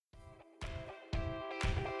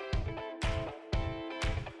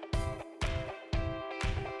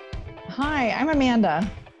Hi, I'm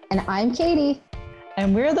Amanda. And I'm Katie.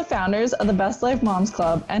 And we're the founders of the Best Life Moms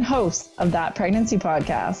Club and hosts of That Pregnancy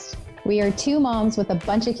Podcast. We are two moms with a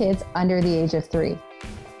bunch of kids under the age of 3.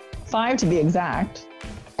 5 to be exact.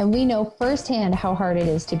 And we know firsthand how hard it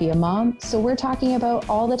is to be a mom, so we're talking about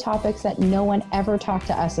all the topics that no one ever talked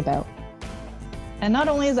to us about. And not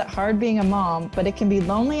only is it hard being a mom, but it can be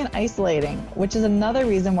lonely and isolating, which is another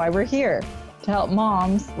reason why we're here, to help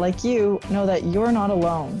moms like you know that you're not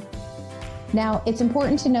alone. Now, it's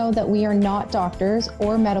important to know that we are not doctors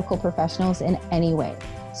or medical professionals in any way.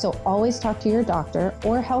 So always talk to your doctor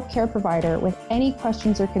or healthcare provider with any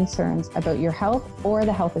questions or concerns about your health or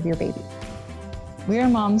the health of your baby. We are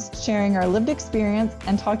moms sharing our lived experience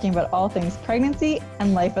and talking about all things pregnancy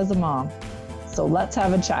and life as a mom. So let's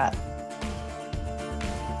have a chat.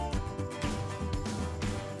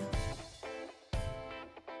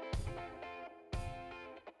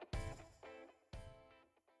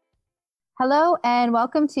 Hello, and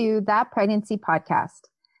welcome to That Pregnancy Podcast.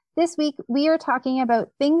 This week, we are talking about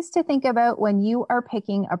things to think about when you are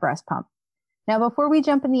picking a breast pump. Now, before we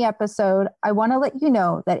jump in the episode, I want to let you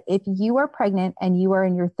know that if you are pregnant and you are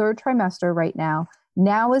in your 3rd trimester right now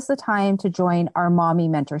is the time to join our Mommy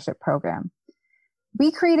Mentorship Program.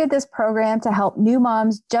 We created this program to help new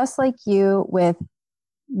moms just like you with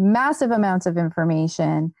massive amounts of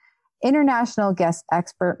information, international guest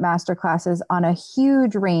expert masterclasses on a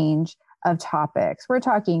huge range of topics. We're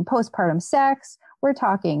talking postpartum sex, we're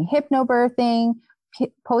talking hypnobirthing,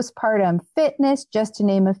 postpartum fitness, just to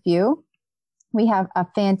name a few. We have a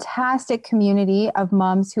fantastic community of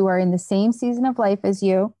moms who are in the same season of life as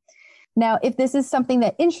you. Now, if this is something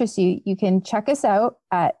that interests you, you can check us out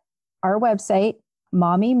at our website,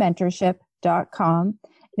 mommymentorship.com.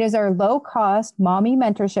 It is our low-cost mommy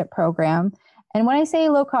mentorship program. And when I say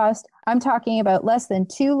low cost, I'm talking about less than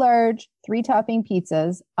 2 large 3-topping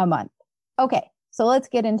pizzas a month. Okay, so let's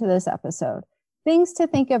get into this episode. Things to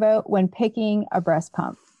think about when picking a breast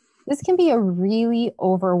pump. This can be a really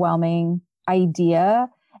overwhelming idea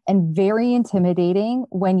and very intimidating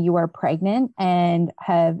when you are pregnant and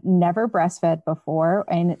have never breastfed before.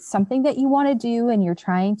 And it's something that you want to do and you're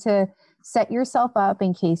trying to set yourself up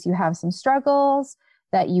in case you have some struggles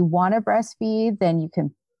that you want to breastfeed, then you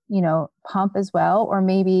can, pump as well. Or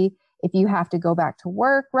maybe if you have to go back to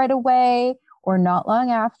work right away or not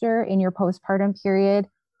long after in your postpartum period,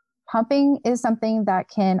 pumping is something that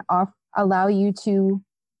can allow you to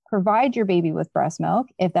provide your baby with breast milk,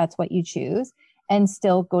 if that's what you choose, and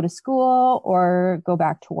still go to school or go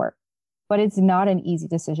back to work. But it's not an easy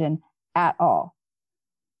decision at all.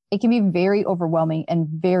 It can be very overwhelming and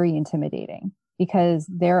very intimidating because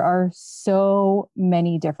there are so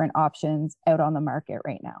many different options out on the market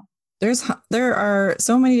right now. There are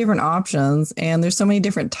so many different options and there's so many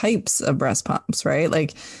different types of breast pumps, right?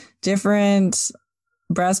 Like different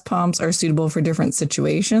breast pumps are suitable for different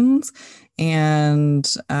situations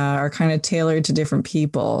and are kind of tailored to different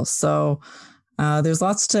people. So there's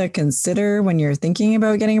lots to consider when you're thinking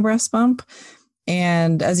about getting a breast pump.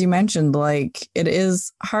 And as you mentioned, like it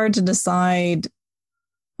is hard to decide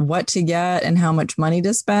what to get and how much money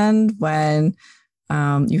to spend when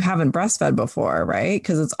you haven't breastfed before, right?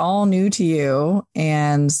 Because it's all new to you.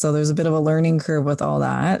 And so there's a bit of a learning curve with all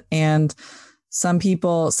that. And some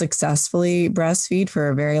people successfully breastfeed for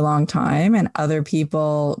a very long time and other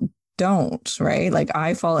people don't, right? Like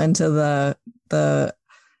I fall into the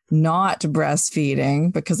not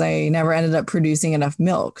breastfeeding because I never ended up producing enough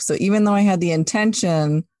milk. So even though I had the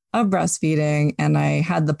intention of breastfeeding and I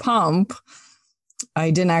had the pump,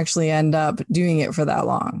 I didn't actually end up doing it for that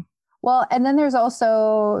long. Well, and then there's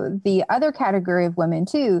also the other category of women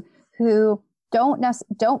too, who don't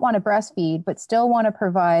want to breastfeed, but still want to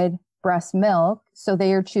provide breast milk. So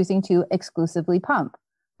they are choosing to exclusively pump,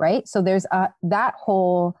 right? So there's that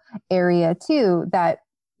whole area too, that,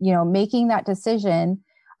 making that decision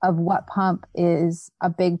of what pump is a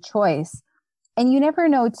big choice. And you never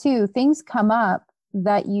know too, things come up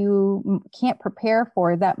that you can't prepare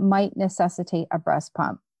for that might necessitate a breast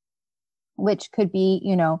pump, which could be,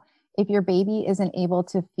 if your baby isn't able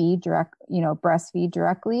to breastfeed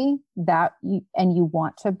directly and you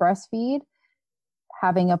want to breastfeed,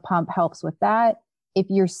 having a pump helps with that. If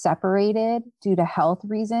you're separated due to health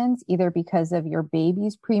reasons, either because of your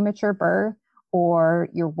baby's premature birth or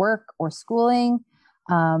your work or schooling,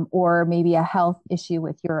 or maybe a health issue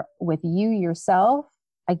with you yourself,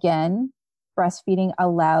 again, breastfeeding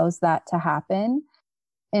allows that to happen.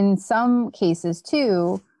 In some cases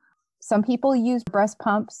too, some people use breast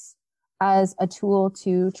pumps as a tool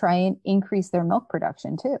to try and increase their milk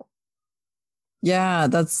production too. Yeah,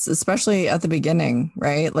 that's especially at the beginning,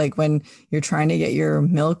 right? Like when you're trying to get your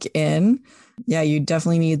milk in. Yeah, you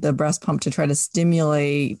definitely need the breast pump to try to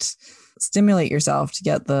stimulate yourself to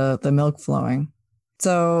get the milk flowing.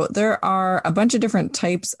 So there are a bunch of different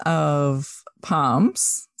types of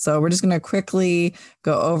pumps. So we're just going to quickly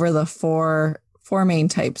go over the four main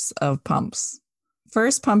types of pumps.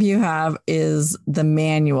 First pump you have is the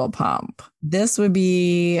manual pump. This would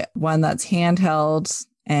be one that's handheld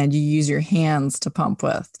and you use your hands to pump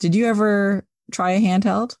with. Did you ever try a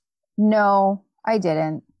handheld? No, I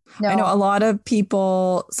didn't. I know a No. lot of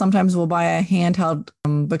people sometimes will buy a handheld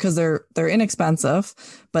because they're inexpensive,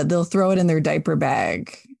 but they'll throw it in their diaper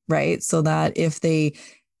bag, right? So that if they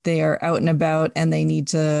are out and about and they need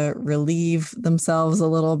to relieve themselves a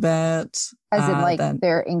little bit, As in like then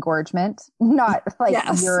their engorgement, not like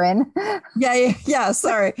yes, urine. yeah.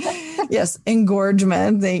 Sorry, yes,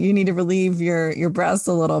 engorgement. You need to relieve your breast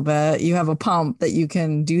a little bit. You have a pump that you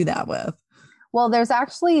can do that with. Well, there's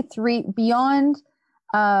actually three beyond.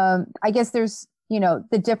 I guess there's,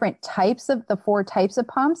 the different types of the four types of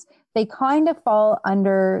pumps. They kind of fall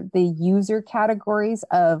under the user categories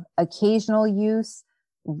of occasional use,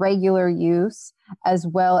 regular use, as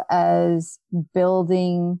well as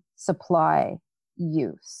building supply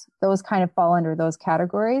use. Those kind of fall under those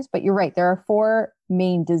categories. But you're right. There are four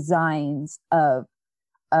main designs of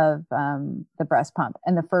the breast pump.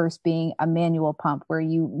 And the first being a manual pump where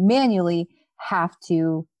you manually have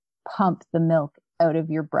to pump the milk out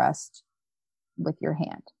of your breast with your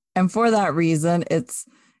hand. And for that reason, it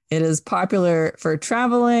is popular for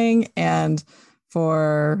traveling and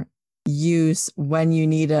for use when you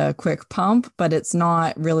need a quick pump, but it's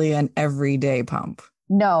not really an everyday pump.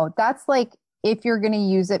 No, that's like if you're going to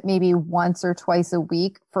use it maybe once or twice a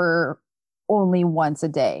week for only once a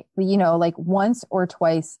day, like once or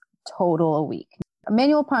twice total a week.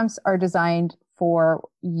 Manual pumps are designed for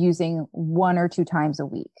using one or two times a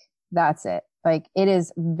week. That's it. Like it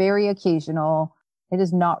is very occasional. It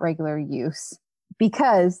is not regular use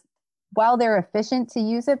because while they're efficient to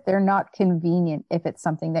use it, they're not convenient if it's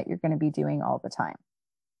something that you're going to be doing all the time.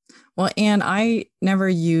 Well, and I never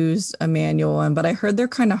used a manual one, but I heard they're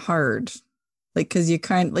kind of hard. Like, cause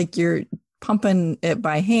you're pumping it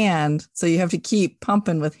by hand. So you have to keep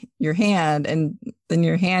pumping with your hand and then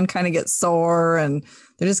your hand kind of gets sore and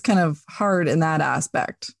they're just kind of hard in that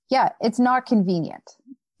aspect. Yeah. It's not convenient.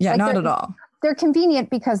 Yeah, like not at all. They're convenient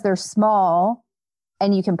because they're small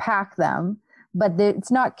and you can pack them, but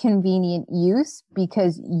it's not convenient use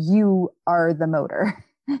because you are the motor.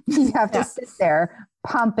 You have to sit there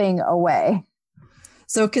pumping away.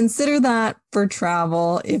 So consider that for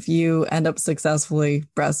travel if you end up successfully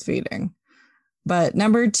breastfeeding. But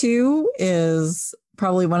number two is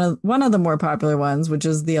probably one of the more popular ones, which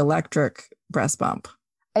is the electric breast pump.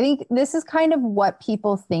 I think this is kind of what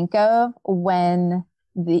people think of when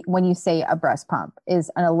you say a breast pump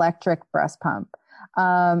is an electric breast pump.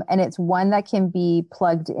 And it's one that can be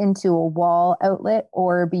plugged into a wall outlet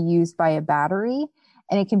or be used by a battery.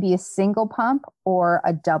 And it can be a single pump or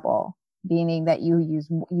a double, meaning that you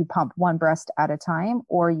pump one breast at a time,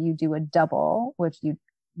 or you do a double, which you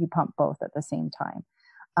pump both at the same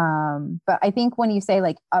time. But I think when you say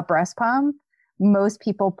like a breast pump, most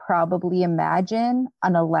people probably imagine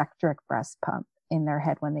an electric breast pump in their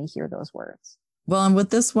head when they hear those words. Well, and with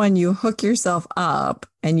this one, you hook yourself up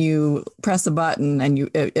and you press a button and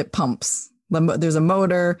it pumps. There's a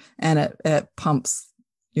motor and it pumps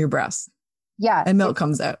your breast. Yeah. And milk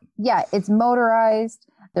comes out. Yeah. It's motorized.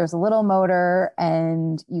 There's a little motor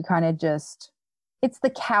and you kind of it's the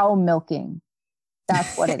cow milking.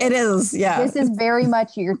 That's what it is. It is. Yeah. This is very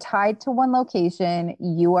much, you're tied to one location.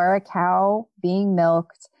 You are a cow being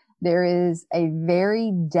milked. There is a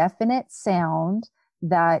very definite sound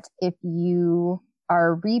that if you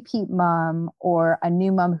are a repeat mom or a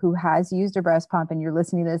new mom who has used a breast pump and you're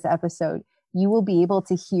listening to this episode, you will be able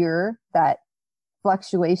to hear that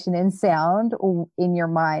fluctuation in sound in your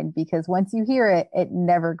mind, because once you hear it, it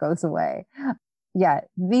never goes away. Yeah,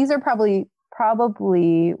 these are probably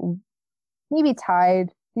maybe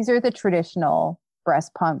tied. These are the traditional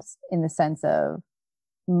breast pumps in the sense of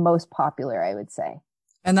most popular, I would say.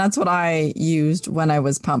 And that's what I used when I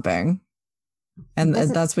was pumping. And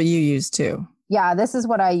that's what you used too. Yeah, this is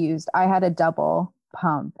what I used. I had a double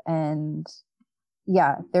pump and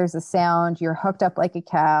yeah, there's a sound. You're hooked up like a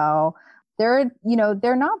cow. They're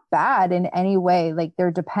not bad in any way. Like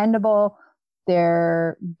they're dependable.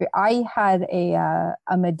 I had a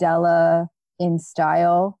Medela in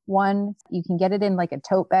style one. You can get it in like a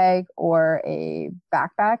tote bag or a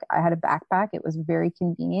backpack. I had a backpack. It was very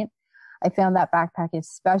convenient. I found that backpack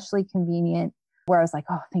especially convenient where I was like,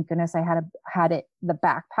 oh, thank goodness I had it, the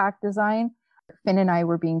backpack design. Finn and I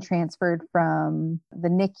were being transferred from the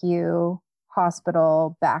NICU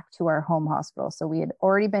hospital back to our home hospital. So he had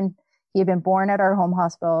been born at our home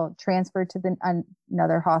hospital, transferred to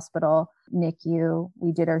another hospital, NICU.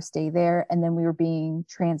 We did our stay there, and then we were being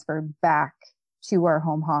transferred back to our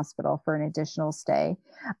home hospital for an additional stay.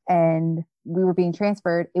 And we were being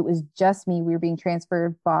transferred. It was just me. We were being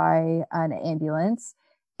transferred by an ambulance,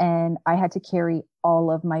 and I had to carry all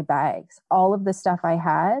of my bags, all of the stuff I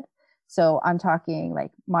had. So I'm talking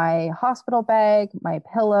like my hospital bag, my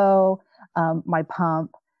pillow, my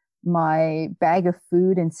pump, my bag of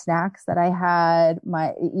food and snacks that I had,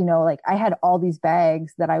 I had all these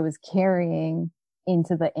bags that I was carrying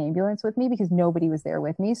into the ambulance with me because nobody was there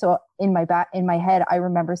with me. So in my head, I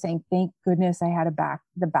remember saying, thank goodness I had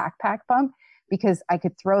the backpack pump, because I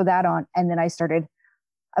could throw that on. And then I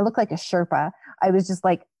looked like a Sherpa. I was just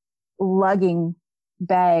like lugging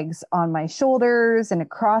bags on my shoulders and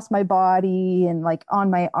across my body and like on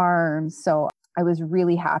my arms. So I was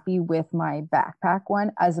really happy with my backpack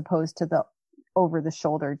one as opposed to the over the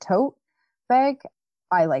shoulder tote bag.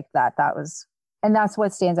 I liked that. And that's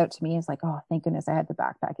what stands out to me is like, oh, thank goodness I had the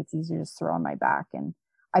backpack. It's easier to just throw on my back. And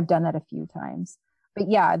I've done that a few times. But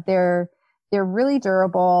yeah, they're really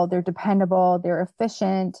durable. They're dependable. They're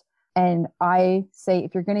efficient. And I say,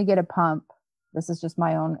 if you're going to get a pump, this is just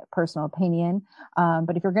my own personal opinion.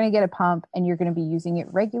 But if you're going to get a pump and you're going to be using it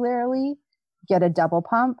regularly, get a double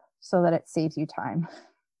pump so that it saves you time.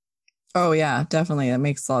 Oh, yeah, definitely. That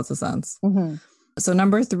makes lots of sense. Mm-hmm. So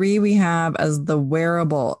number 3, we have as the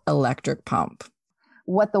wearable electric pump.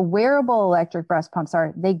 What the wearable electric breast pumps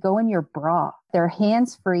are, they go in your bra. They're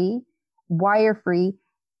hands-free, wire-free,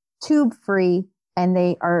 tube-free, and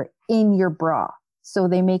they are in your bra. So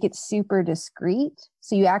they make it super discreet.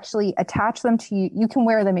 So you actually attach them to you. You can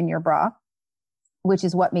wear them in your bra, which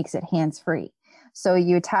is what makes it hands-free. So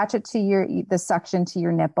you attach it to the suction to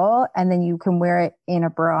your nipple, and then you can wear it in a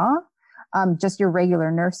bra, just your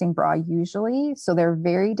regular nursing bra usually. So they're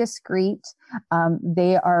very discreet.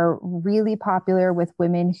 They are really popular with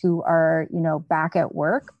women who are, back at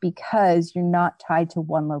work because you're not tied to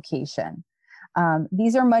one location.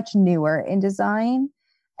 These are much newer in design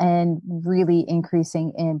and really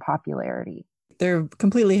increasing in popularity. They're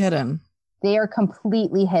completely hidden. They are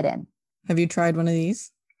completely hidden. Have you tried one of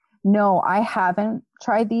these? No, I haven't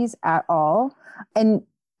tried these at all. And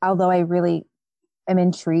although I really am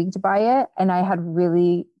intrigued by it, and I had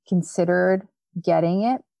really considered getting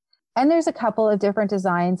it. And there's a couple of different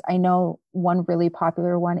designs. I know one really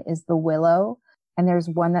popular one is the Willow, and there's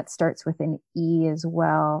one that starts with an E as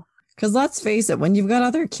well. Because let's face it, when you've got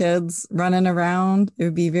other kids running around, it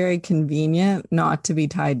would be very convenient not to be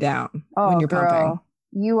tied down when you're pumping.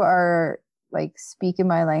 You are like speaking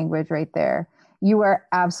my language right there. You are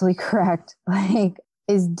absolutely correct.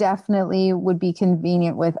 Is definitely would be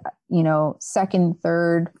convenient with, second,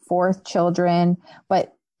 third, fourth children,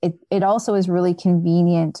 but it also is really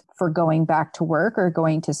convenient for going back to work or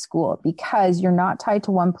going to school because you're not tied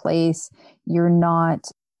to one place. You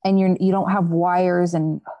don't have wires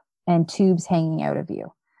and tubes hanging out of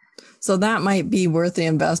you. So that might be worth the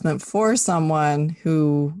investment for someone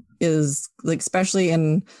who is especially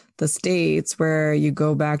in the States where you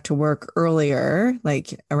go back to work earlier,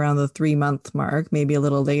 like around the 3-month mark, maybe a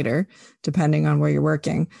little later, depending on where you're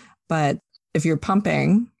working. But if you're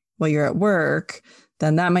pumping while you're at work,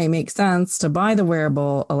 then that might make sense to buy the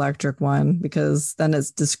wearable electric one because then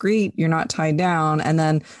it's discreet. You're not tied down. And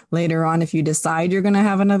then later on, if you decide you're going to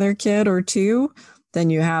have another kid or two,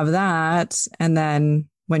 then you have that. And then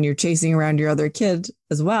when you're chasing around your other kid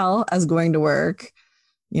as well as going to work,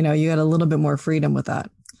 you got a little bit more freedom with that.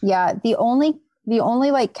 Yeah. The only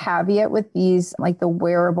caveat with these, like the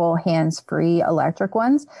wearable hands-free electric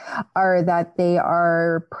ones, are that they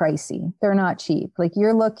are pricey. They're not cheap. Like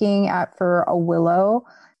you're looking at for a Willow,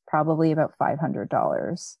 probably about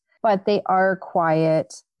 $500, but they are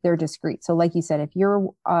quiet. They're discreet. So like you said, if you're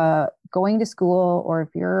going to school or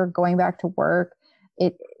if you're going back to work,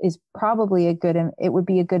 it would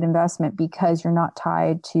be a good investment because you're not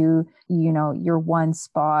tied to, your one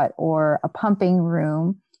spot or a pumping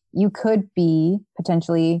room. You could be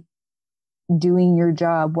potentially doing your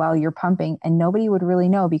job while you're pumping and nobody would really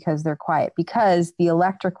know because they're quiet, because the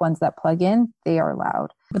electric ones that plug in, they are loud.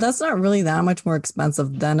 But that's not really that much more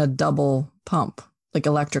expensive than a double pump, like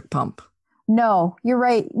electric pump. No, you're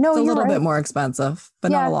right. No, it's a little bit more expensive,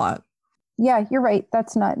 but not a lot. Yeah, you're right.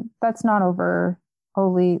 That's not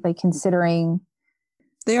overly considering.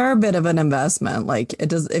 They are a bit of an investment.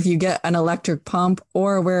 If you get an electric pump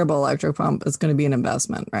or a wearable electric pump, it's going to be an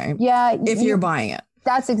investment, right? Yeah. If you're buying it.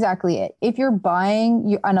 That's exactly it. If you're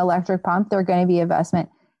buying an electric pump, they're going to be investment.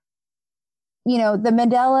 You know, the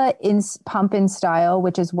Medela pump in style,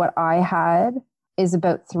 which is what I had, is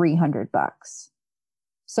about $300.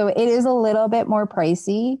 So it is a little bit more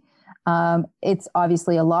pricey. It's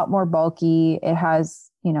obviously a lot more bulky. It has,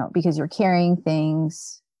 you know, because you're carrying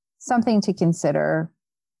things, something to consider.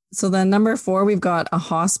 So then number 4, we've got a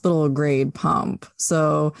hospital grade pump.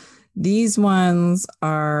 So these ones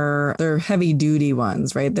they're heavy duty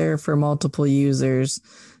ones, right? They're for multiple users.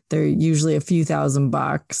 They're usually a few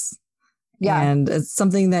 $1,000. Yeah. And it's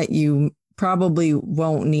something that you probably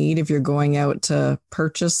won't need if you're going out to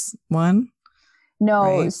purchase one.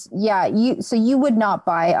 No. Right? Yeah. You would not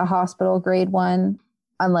buy a hospital grade one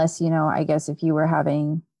unless, you know, I guess if you were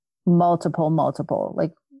having multiple,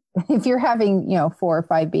 like if you're having, you know, 4 or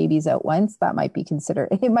 5 babies at once, that might be considered,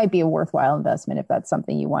 it might be a worthwhile investment if that's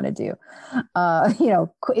something you want to do. You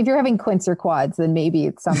know, if you're having quints or quads, then maybe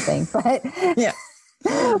it's something, but yeah,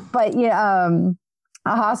 but yeah,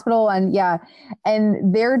 a hospital one. Yeah.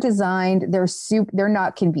 And they're designed, they're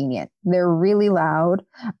not convenient. They're really loud.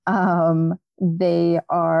 They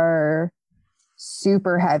are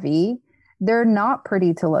super heavy. They're not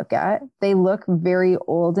pretty to look at. They look very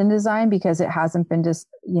old in design because it hasn't been just,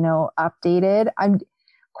 you know, updated. I'm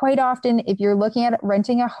quite often, if you're looking at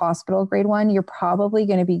renting a hospital grade one, you're probably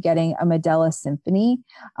going to be getting a Medela Symphony.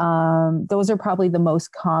 Those are probably the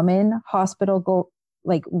most common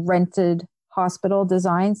rented hospital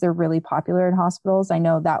designs. They're really popular in hospitals. I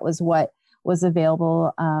know that was what was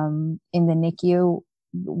available in the NICU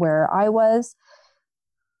where I was.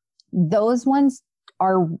 Those ones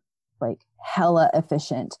are like hella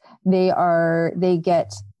efficient. They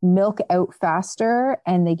get milk out faster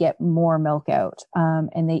and they get more milk out,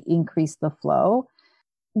 and they increase the flow.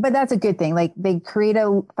 But that's a good thing. Like they create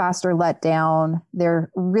a faster letdown. They're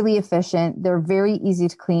really efficient. They're very easy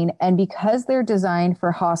to clean. And because they're designed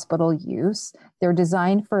for hospital use, they're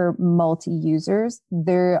designed for multi-users.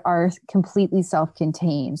 They are completely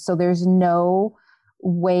self-contained. So there's no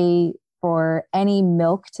way for any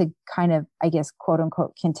milk to kind of, I guess, quote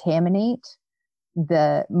unquote, contaminate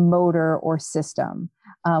the motor or system,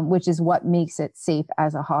 which is what makes it safe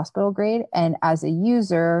as a hospital grade. And as a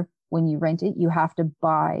user, when you rent it, you have to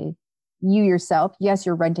buy you yourself. Yes,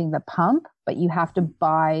 you're renting the pump, but you have to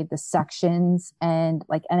buy the sections and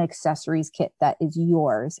like an accessories kit that is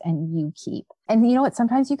yours and you keep. And you know what?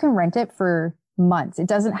 Sometimes you can rent it for months. It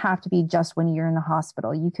doesn't have to be just when you're in the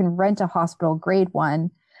hospital. You can rent a hospital grade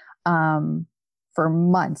one for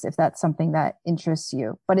months if that's something that interests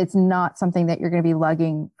you. But it's not something that you're going to be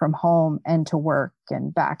lugging from home and to work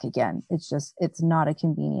and back again. It's not a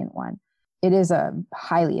convenient one. It is a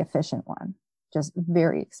highly efficient one, just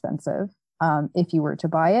very expensive if you were to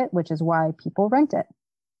buy it, which is why people rent it.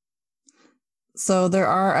 So there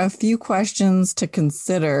are a few questions to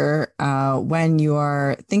consider when you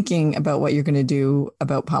are thinking about what you're going to do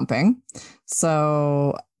about pumping.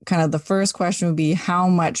 So kind of the first question would be, how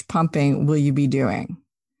much pumping will you be doing?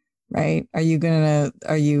 Right? Are you going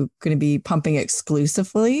to be pumping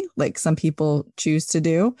exclusively like some people choose to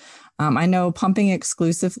do? I know pumping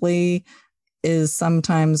exclusively is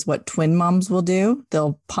sometimes what twin moms will do.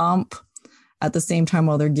 They'll pump at the same time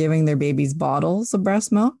while they're giving their babies bottles of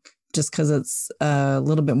breast milk, just because it's a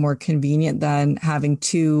little bit more convenient than having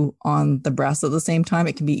 2 on the breast at the same time.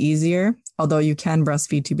 It can be easier, although you can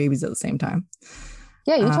breastfeed 2 babies at the same time.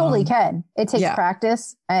 Yeah, you totally can. It takes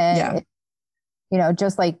practice. And,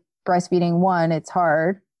 just like breastfeeding one, it's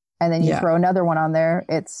hard. And then you throw another one on there.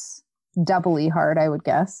 It's doubly hard, I would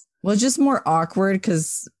guess. Well, it's just more awkward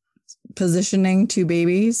because positioning 2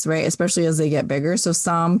 babies, right? Especially as they get bigger. So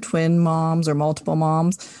some twin moms or multiple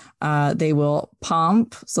moms, they will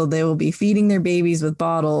pump. So they will be feeding their babies with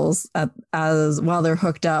bottles as while they're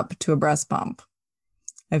hooked up to a breast pump.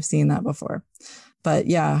 I've seen that before. But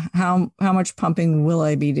yeah, how much pumping will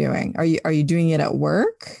I be doing? Are you doing it at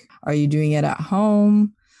work? Are you doing it at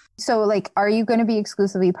home? So like, are you going to be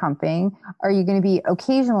exclusively pumping? Are you going to be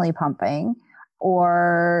occasionally pumping?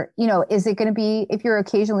 Or, is it going to be, if you're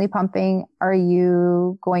occasionally pumping, are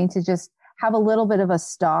you going to just have a little bit of a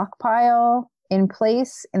stockpile in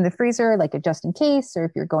place in the freezer, like a just in case, or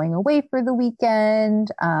if you're going away for the weekend,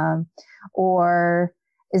 or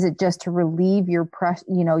is it just to relieve your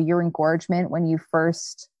your engorgement when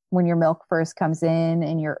your milk first comes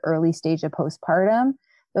in your early stage of postpartum?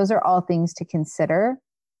 Those are all things to consider.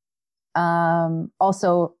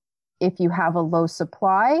 Also, if you have a low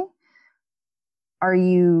supply, are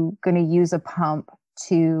you going to use a pump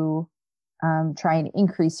to try and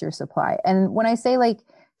increase your supply? And when I say like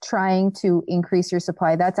trying to increase your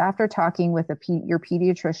supply, that's after talking with your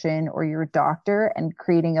pediatrician or your doctor and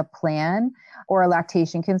creating a plan, or a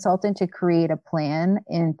lactation consultant to create a plan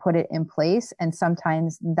and put it in place. And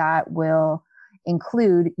sometimes that will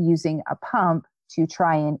include using a pump to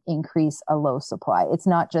try and increase a low supply. It's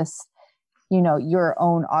not just, your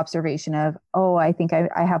own observation of, oh, I think I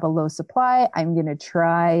have a low supply, I'm going to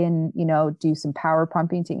try and, do some power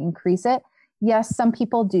pumping to increase it. Yes, some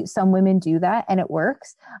women do that and it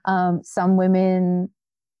works. Some women,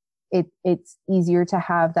 it's easier to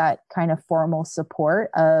have that kind of formal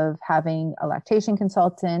support of having a lactation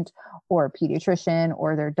consultant or a pediatrician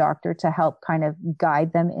or their doctor to help kind of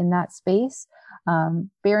guide them in that space.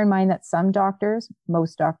 Bear in mind that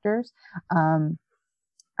most doctors,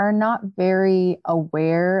 are not very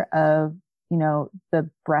aware of, the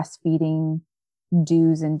breastfeeding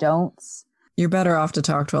do's and don'ts. You're better off to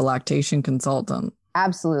talk to a lactation consultant.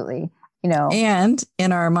 Absolutely. And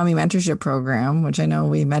in our mommy mentorship program, which I know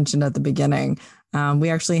we mentioned at the beginning, we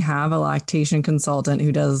actually have a lactation consultant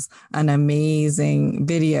who does an amazing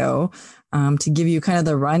video to give you kind of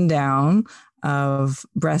the rundown of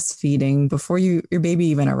breastfeeding before your baby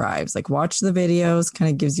even arrives. Like, watch the videos, kind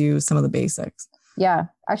of gives you some of the basics. Yeah.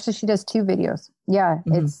 Actually, she does 2 videos. Yeah.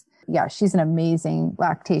 Mm-hmm. She's an amazing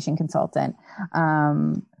lactation consultant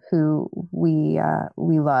who we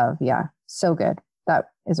love. Yeah. So good.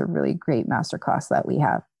 That is a really great masterclass that we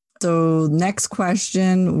have. So next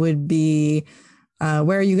question would be,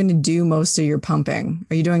 where are you going to do most of your pumping?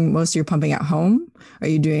 Are you doing most of your pumping at home? Are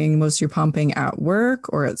you doing most of your pumping at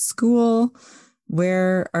work or at school?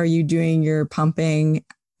 Where are you doing your pumping?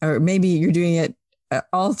 Or maybe you're doing it at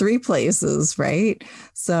all 3 places, right?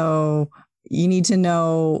 So you need to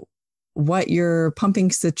know what your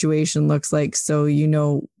pumping situation looks like, so you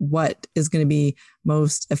know what is going to be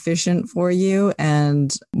most efficient for you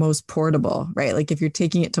and most portable, right? Like, if you're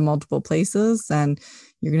taking it to multiple places, then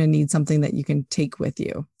you're going to need something that you can take with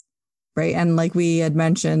you, right? And like we had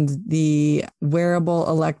mentioned, the wearable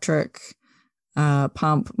electric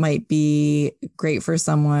pump might be great for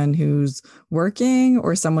someone who's working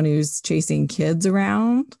or someone who's chasing kids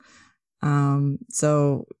around.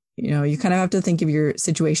 So you kind of have to think of your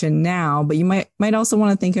situation now, but you might also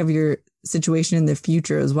want to think of your situation in the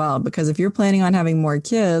future as well, because if you're planning on having more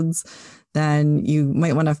kids, then you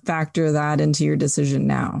might want to factor that into your decision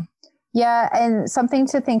now. Yeah. And something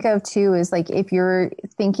to think of too is, like, if you're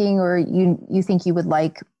thinking, or you think you would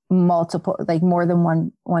like multiple, like more than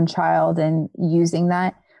one child, and using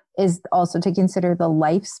that, is also to consider the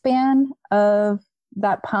lifespan of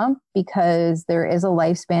that pump, because there is a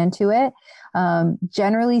lifespan to it.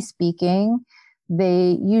 Generally speaking,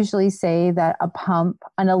 they usually say that a pump,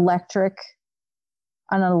 an electric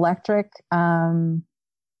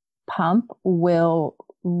pump will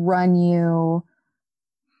run you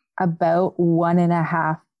about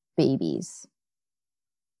 1.5 babies.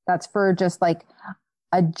 That's for just like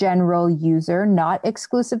a general user, not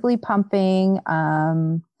exclusively pumping,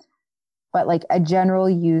 but like a general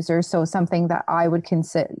user. So something that I would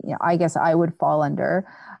consider, I guess I would fall under,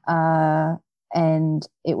 and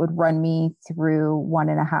it would run me through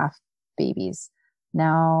 1.5 babies.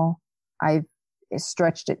 Now I've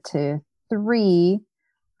stretched it to 3,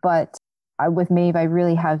 but with Maeve, I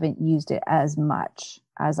really haven't used it as much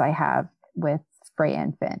as I have with Freya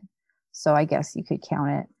and Finn. So I guess you could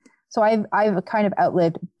count it. So I've kind of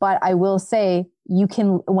outlived, but I will say,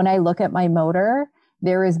 when I look at my motor,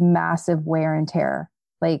 there is massive wear and tear.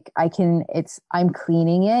 Like, I'm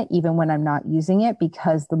cleaning it even when I'm not using it,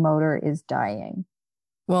 because the motor is dying.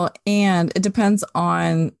 Well, and it depends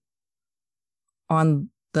on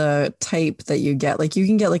the type that you get. Like, you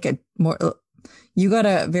can get like you got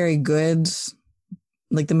a very good,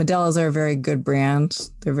 like the Modellas are a very good brand.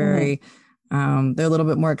 They're very, they're a little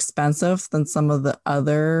bit more expensive than some of the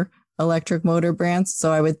other electric motor brands.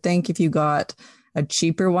 So I would think if you got a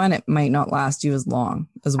cheaper one, it might not last you as long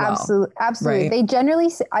as well. Absolutely. Right? They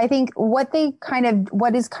generally, I think what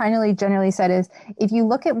is generally said is, if you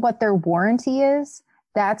look at what their warranty is,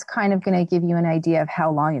 that's kind of going to give you an idea of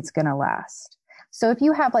how long it's going to last. So if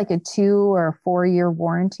you have like a 2 or 4 year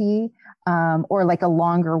warranty, or like a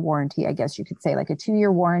longer warranty, I guess you could say like a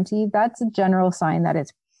 2-year warranty, that's a general sign that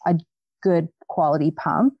it's a good quality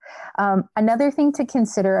pump. Another thing to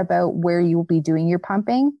consider about where you will be doing your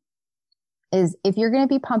pumping is, if you're going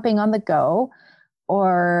to be pumping on the go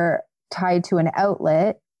or tied to an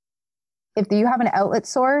outlet, if you have an outlet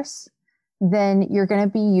source, then you're going to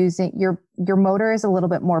be using your motor is a little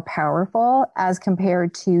bit more powerful as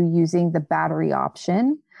compared to using the battery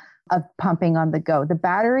option of pumping on the go. The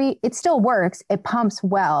battery, it still works. It pumps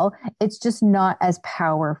well. It's just not as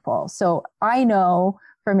powerful. So I know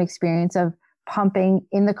from experience of pumping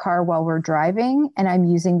in the car while we're driving, and I'm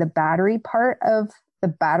using the battery part of the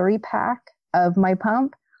battery pack of my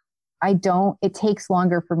pump. It takes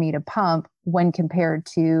longer for me to pump when compared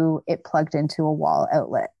to it plugged into a wall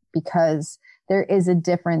outlet, because there is a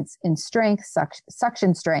difference in strength,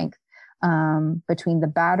 suction strength, between the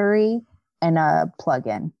battery and a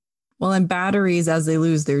plug-in. Well, and batteries, as they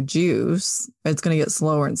lose their juice, it's going to get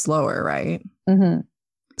slower and slower, right? Mm-hmm.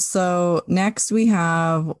 So next we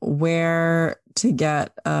have where to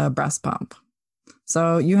get a breast pump.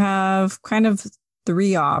 So you have kind of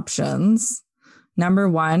 3 options. Number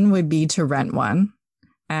 1 would be to rent one.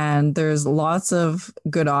 And there's lots of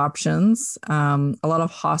good options. A lot of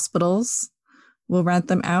hospitals will rent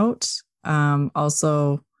them out.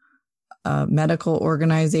 Also, medical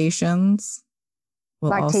organizations will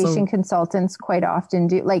lactation consultants quite often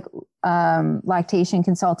do, like lactation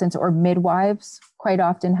consultants or midwives quite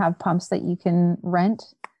often have pumps that you can rent.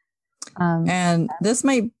 And this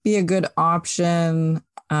might be a good option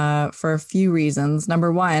for a few reasons.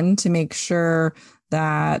 Number 1, to make sure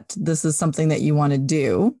that this is something that you want to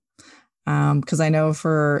do. Because I know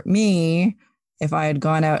for me, if I had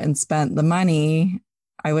gone out and spent the money,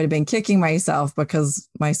 I would have been kicking myself because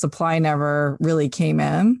my supply never really came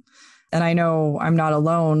in. And I know I'm not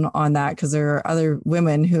alone on that, because there are other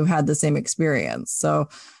women who've had the same experience. So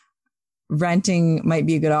renting might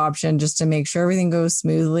be a good option just to make sure everything goes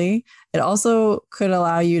smoothly. It also could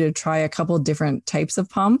allow you to try a couple different types of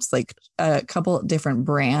pumps, like a couple different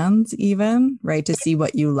brands even, right? To see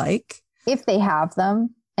what you like. If they have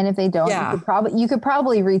them. And if they don't, you could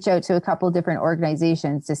probably reach out to a couple of different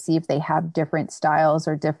organizations to see if they have different styles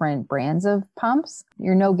or different brands of pumps.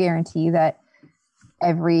 You're no guarantee that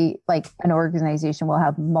an organization will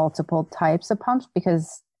have multiple types of pumps,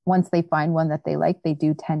 because once they find one that they like, they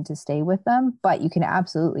do tend to stay with them. But you can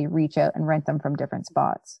absolutely reach out and rent them from different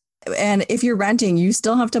spots. And if you're renting, you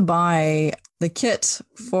still have to buy the kit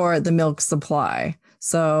for the milk supply.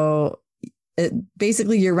 So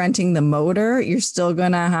basically you're renting the motor. You're still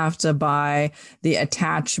going to have to buy the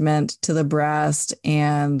attachment to the breast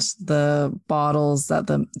and the bottles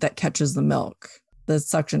that catches the milk, the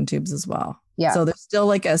suction tubes as well. Yeah. So there's still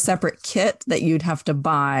like a separate kit that you'd have to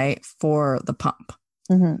buy for the pump.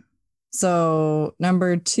 Mm-hmm. So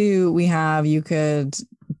number 2, you could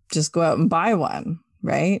just go out and buy one,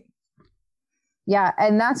 right? Yeah.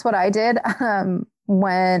 And that's what I did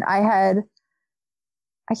when I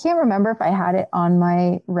can't remember if I had it on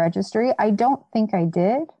my registry. I don't think I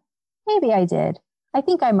did. Maybe I did. I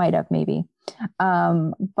think I might have, maybe.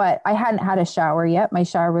 But I hadn't had a shower yet. My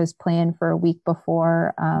shower was planned for a week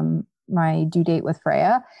before my due date with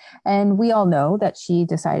Freya. And we all know that she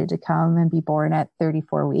decided to come and be born at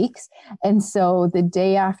 34 weeks. And so the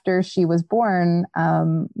day after she was born,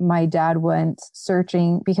 my dad went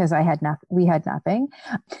searching, because we had nothing.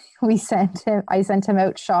 I sent him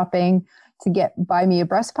out shopping to buy me a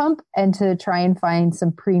breast pump and to try and find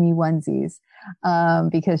some preemie onesies,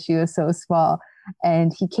 because she was so small.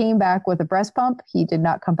 And he came back with a breast pump. He did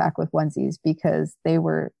not come back with onesies, because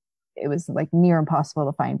it was like near impossible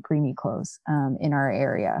to find preemie clothes in our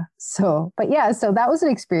area. So that was an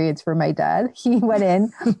experience for my dad. He went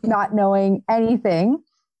in not knowing anything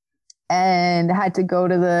and had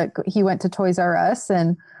to he went to Toys R Us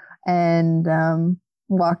and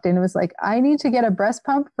walked in and was like, I need to get a breast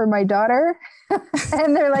pump for my daughter.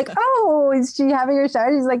 And they're like, oh, is she having her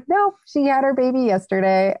shower? He's like, no, she had her baby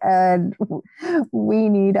yesterday and we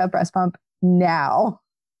need a breast pump now.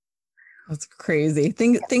 That's crazy.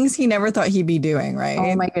 Things he never thought he'd be doing, right?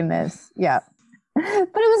 Oh my goodness. Yeah. But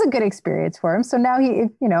it was a good experience for him. So now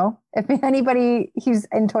if anybody, he's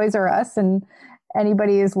in Toys R Us and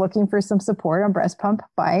anybody is looking for some support on breast pump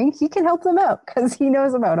buying, he can help them out because he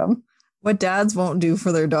knows about them. What dads won't do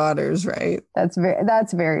for their daughters, right? That's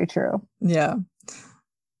very true. Yeah.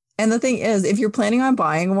 And the thing is, if you're planning on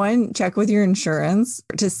buying one, check with your insurance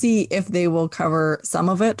to see if they will cover some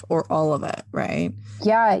of it or all of it, right?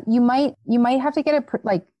 Yeah, you might have to get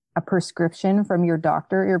a prescription from your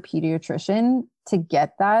doctor, your pediatrician, to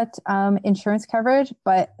get that insurance coverage.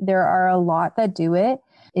 But there are a lot that do it.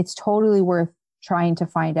 It's totally worth trying to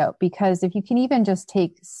find out, because if you can even just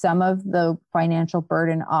take some of the financial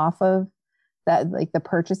burden off of that, like the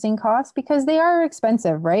purchasing costs, because they are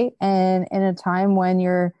expensive, right? And in a time when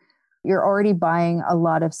you're already buying a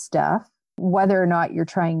lot of stuff, whether or not you're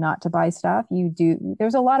trying not to buy stuff,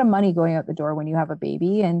 there's a lot of money going out the door when you have a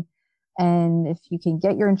baby. And if you can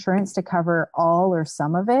get your insurance to cover all or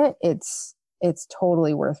some of it, it's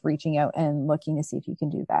totally worth reaching out and looking to see if you can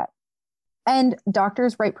do that. And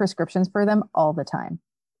doctors write prescriptions for them all the time.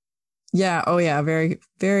 Yeah. Oh yeah. Very,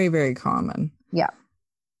 very, very common. Yeah.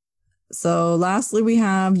 So lastly, we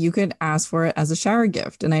have you could ask for it as a shower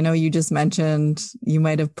gift. And I know you just mentioned you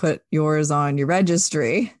might have put yours on your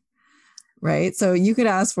registry, right? So you could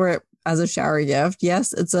ask for it as a shower gift.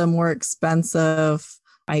 Yes, it's a more expensive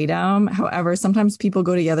item. However, sometimes people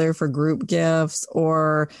go together for group gifts,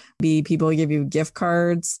 or people give you gift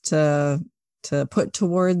cards to put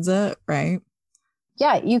towards it, right?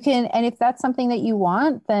 Yeah, you can. And if that's something that you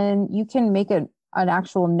want, then you can make an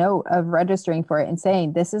actual note of registering for it and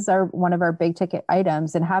saying, this is one of our big ticket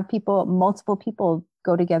items, and have multiple people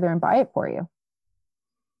go together and buy it for you.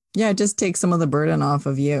 Yeah, it just takes some of the burden off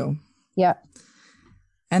of you. Yeah.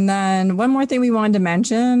 And then one more thing we wanted to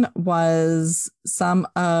mention was some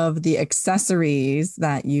of the accessories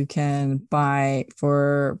that you can buy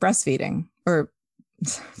for breastfeeding or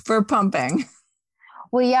for pumping.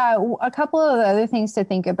 Well, yeah, a couple of the other things to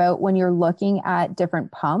think about when you're looking at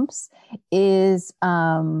different pumps is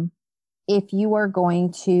if you are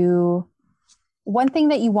going to, one thing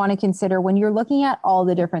that you want to consider when you're looking at all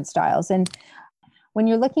the different styles, and when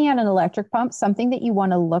you're looking at an electric pump, something that you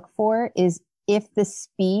want to look for is if the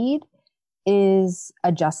speed is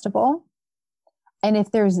adjustable and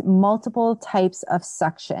if there's multiple types of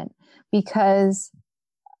suction, because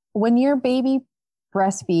when your baby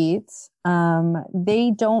breastfeeds,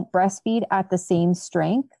 they don't breastfeed at the same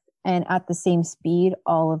strength and at the same speed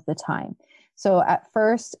all of the time. So at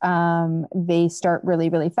first, they start really,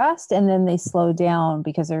 really fast and then they slow down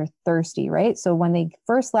because they're thirsty, right? So when they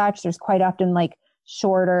first latch, there's quite often like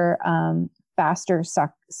shorter, faster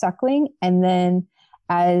suckling. And then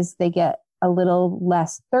as they get a little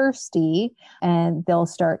less thirsty and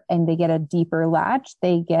they get a deeper latch,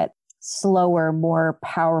 they get slower, more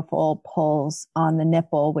powerful pulls on the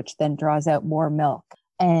nipple, which then draws out more milk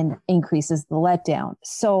and increases the letdown.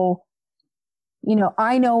 So,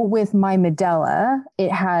 I know with my Medela,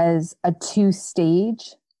 it has a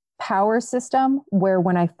 2-stage power system where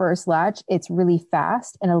when I first latch, it's really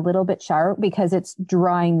fast and a little bit sharp because it's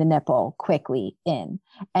drawing the nipple quickly in.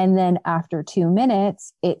 And then after 2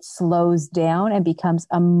 minutes, it slows down and becomes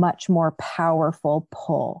a much more powerful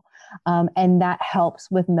pull. And that helps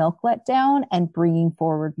with milk letdown and bringing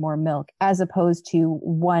forward more milk, as opposed to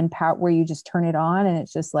one power where you just turn it on and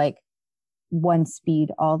it's just like one speed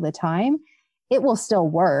all the time. It will still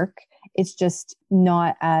work. It's just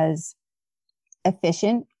not as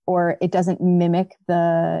efficient, or it doesn't mimic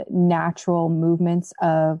the natural movements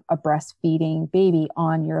of a breastfeeding baby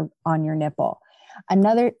on your nipple.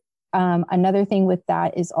 Another thing with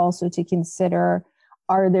that is also to consider,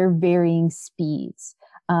 are there varying speeds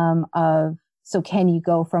so can you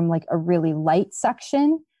go from like a really light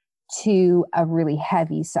suction to a really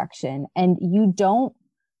heavy suction? And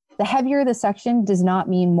the heavier the suction does not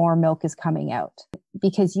mean more milk is coming out,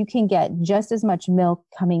 because you can get just as much milk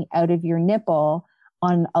coming out of your nipple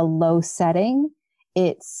on a low setting.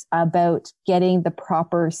 It's about getting the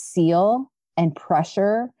proper seal and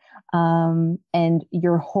pressure, and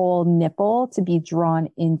your whole nipple to be drawn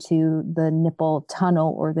into the nipple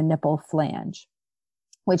tunnel or the nipple flange,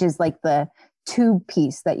 which is like the tube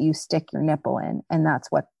piece that you stick your nipple in. And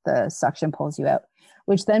that's what the suction pulls you out,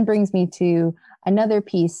 which then brings me to another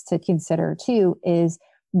piece to consider too, is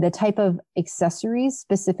the type of accessories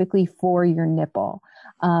specifically for your nipple.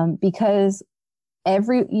 Because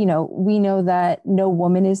we know that no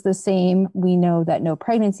woman is the same. We know that no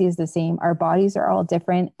pregnancy is the same. Our bodies are all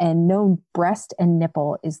different, and no breast and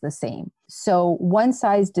nipple is the same. So one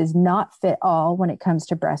size does not fit all when it comes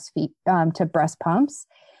to breast pumps.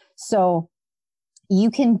 So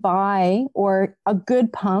you can buy, or a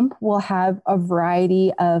good pump will have a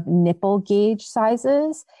variety of nipple gauge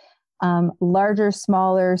sizes, larger,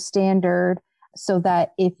 smaller, standard, so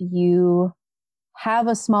that if you have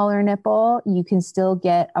a smaller nipple, you can still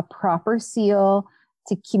get a proper seal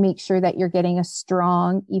to make sure that you're getting a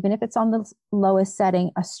strong, even if it's on the lowest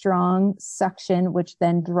setting, a strong suction, which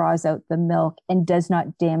then draws out the milk and does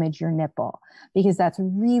not damage your nipple. Because that's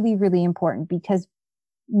really, really important, because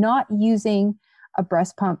not using a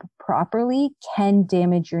breast pump properly can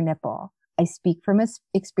damage your nipple. I speak from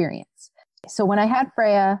experience. So when I had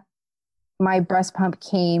Freya, my breast pump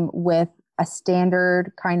came with a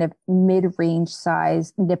standard kind of mid-range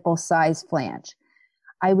size, nipple size flange.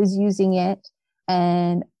 I was using it,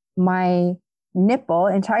 and my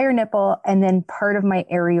entire nipple, and then part of my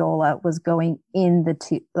areola was going in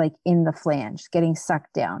in the flange, getting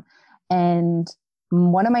sucked down. And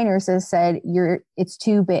one of my nurses said, it's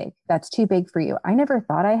too big. That's too big for you. I never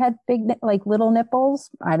thought I had little nipples.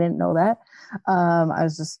 I didn't know that. I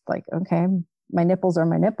was just like, okay, my nipples are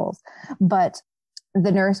my nipples. But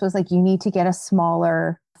the nurse was like, you need to get a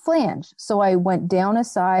smaller flange. So I went down a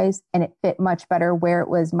size and it fit much better where it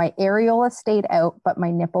was my areola stayed out, but my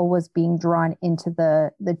nipple was being drawn into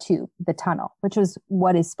the tube, the tunnel, which was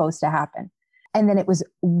what is supposed to happen. And then it was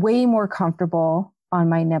way more comfortable on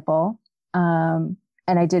my nipple. And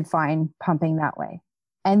I did fine pumping that way.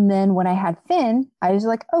 And then when I had Finn, I was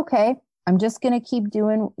like, okay, I'm just going to keep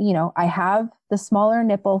doing, I have the smaller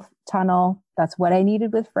nipple tunnel. That's what I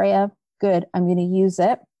needed with Freya. Good. I'm going to use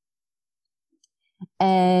it.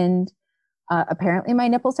 And apparently my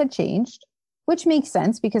nipples had changed, which makes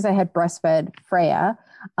sense because I had breastfed Freya.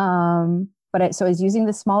 So I was using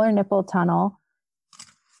the smaller nipple tunnel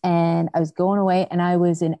and I was going away and I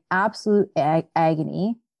was in absolute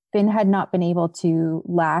agony. Finn had not been able to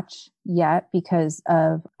latch yet because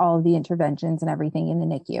of all of the interventions and everything in the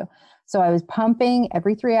NICU. So I was pumping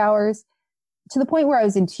every 3 hours to the point where I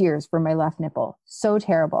was in tears for my left nipple. So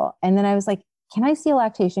terrible. And then I was like, can I see a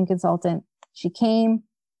lactation consultant? She came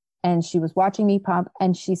and she was watching me pump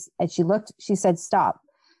and she said, stop.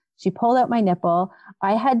 She pulled out my nipple.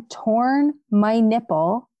 I had torn my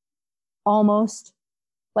nipple almost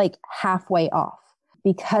like halfway off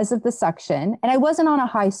because of the suction. And I wasn't on a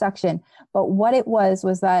high suction, but what it was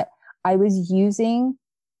that I was using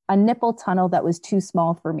a nipple tunnel that was too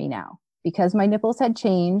small for me now because my nipples had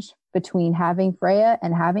changed between having Freya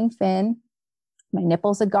and having Finn. My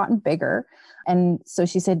nipples had gotten bigger. And so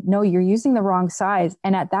she said, no, you're using the wrong size.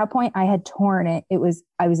 And at that point I had torn it.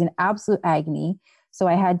 I was in absolute agony. So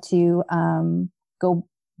I had to go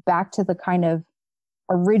back to the kind of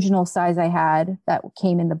original size I had that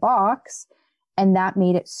came in the box. And that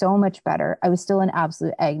made it so much better. I was still in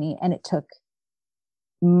absolute agony and it took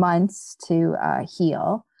months to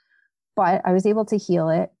heal, but I was able to heal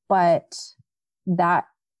it. But that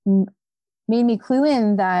made me clue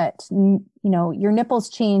in that, your nipples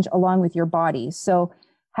change along with your body. So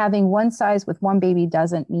having one size with one baby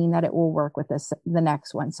doesn't mean that it will work with the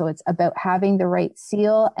next one. So it's about having the right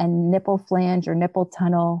seal and nipple flange or nipple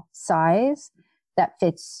tunnel size that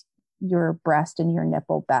fits your breast and your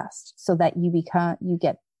nipple best so that you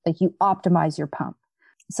optimize your pump.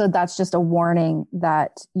 So that's just a warning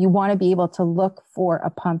that you want to be able to look for a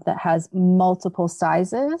pump that has multiple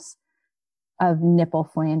sizes of nipple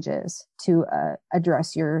flanges to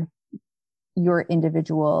address your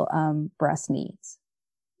individual breast needs.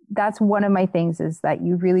 That's one of my things is that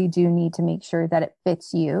you really do need to make sure that it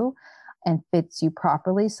fits you and fits you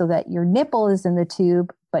properly so that your nipple is in the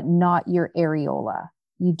tube, but not your areola.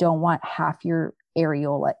 You don't want half your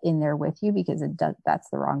areola in there with you because that's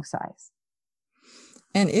the wrong size.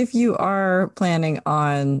 And if you are planning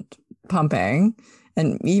on pumping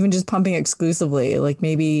and even just pumping exclusively, like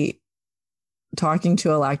maybe talking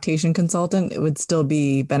to a lactation consultant, it would still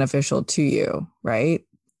be beneficial to you, right?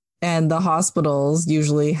 And the hospitals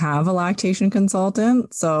usually have a lactation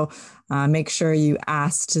consultant. So make sure you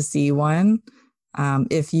ask to see one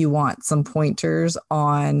if you want some pointers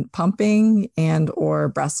on pumping and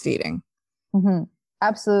or breastfeeding. Mm-hmm.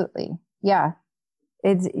 Absolutely. Yeah.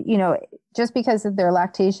 It's, just because of their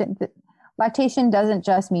lactation doesn't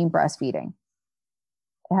just mean breastfeeding.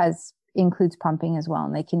 It includes pumping as well.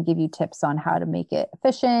 And they can give you tips on how to make it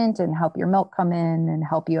efficient and help your milk come in and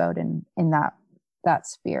help you out in that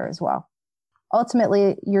sphere as well.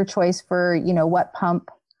 Ultimately, your choice for, what pump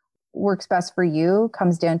works best for you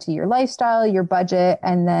comes down to your lifestyle, your budget.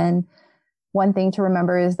 And then one thing to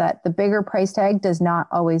remember is that the bigger price tag does not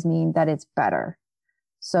always mean that it's better.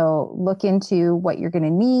 So look into what you're going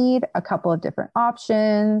to need, a couple of different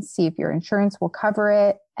options, see if your insurance will cover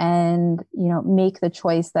it, and, make the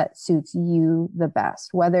choice that suits you the best,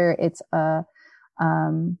 whether it's a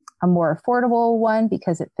more affordable one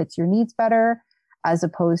because it fits your needs better, as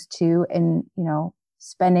opposed to,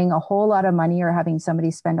 spending a whole lot of money or having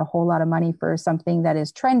somebody spend a whole lot of money for something that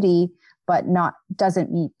is trendy, but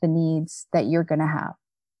doesn't meet the needs that you're going to have.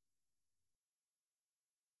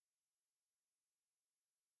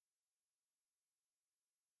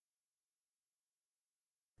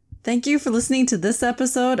 Thank you for listening to this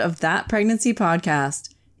episode of That Pregnancy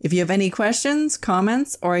Podcast. If you have any questions,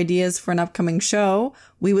 comments, or ideas for an upcoming show,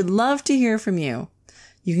 we would love to hear from you.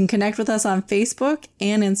 You can connect with us on Facebook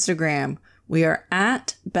and Instagram. We are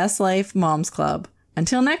at Best Life Moms Club.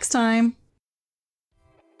 Until next time.